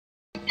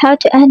how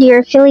to add your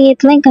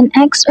affiliate link on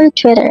X or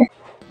Twitter.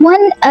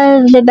 One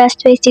of the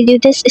best ways to do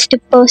this is to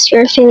post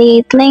your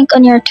affiliate link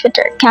on your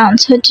Twitter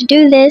account. So to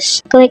do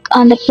this, click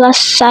on the plus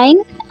sign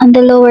on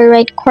the lower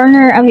right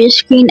corner of your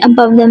screen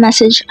above the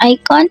message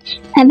icon,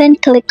 and then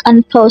click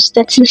on post.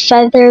 That's the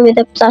feather with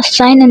a plus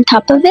sign on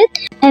top of it.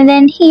 And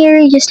then here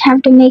you just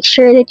have to make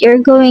sure that you're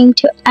going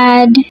to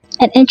add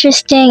an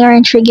interesting or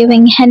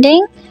intriguing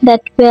heading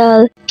that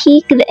will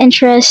pique the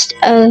interest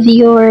of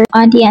your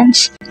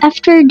audience.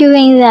 After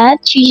doing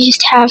that, you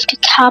just have to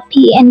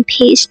copy and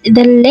paste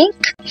the link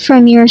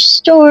from your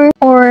store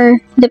or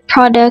the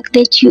product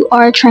that you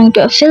are trying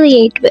to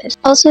affiliate with.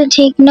 Also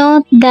take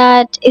note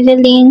that the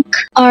link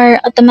are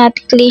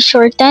automatically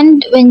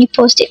shortened when you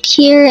post it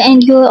here,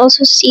 and you will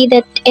also see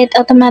that it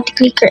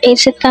automatically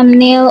creates a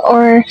thumbnail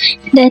or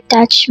the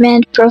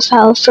attachment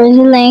profile for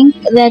the link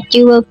that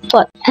you will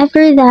put.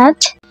 After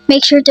that,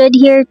 make sure to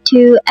adhere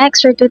to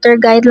X or Twitter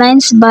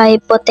guidelines by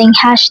putting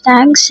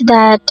hashtags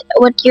that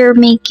what you're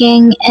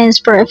making is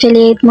for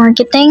affiliate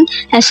marketing,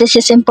 as this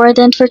is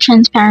important for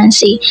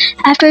transparency.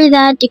 After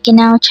that, you can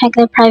now check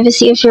the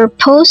privacy of your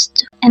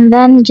post, and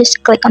then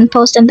just click on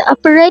post in the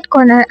upper right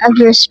corner of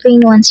your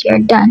screen once you're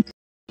done.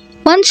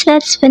 Once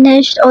that's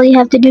finished, all you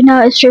have to do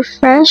now is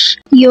refresh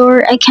your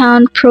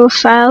account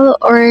profile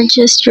or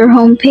just your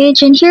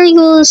homepage, and here you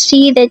will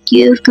see that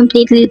you've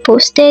completely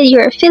posted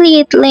your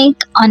affiliate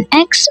link on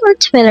X or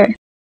Twitter.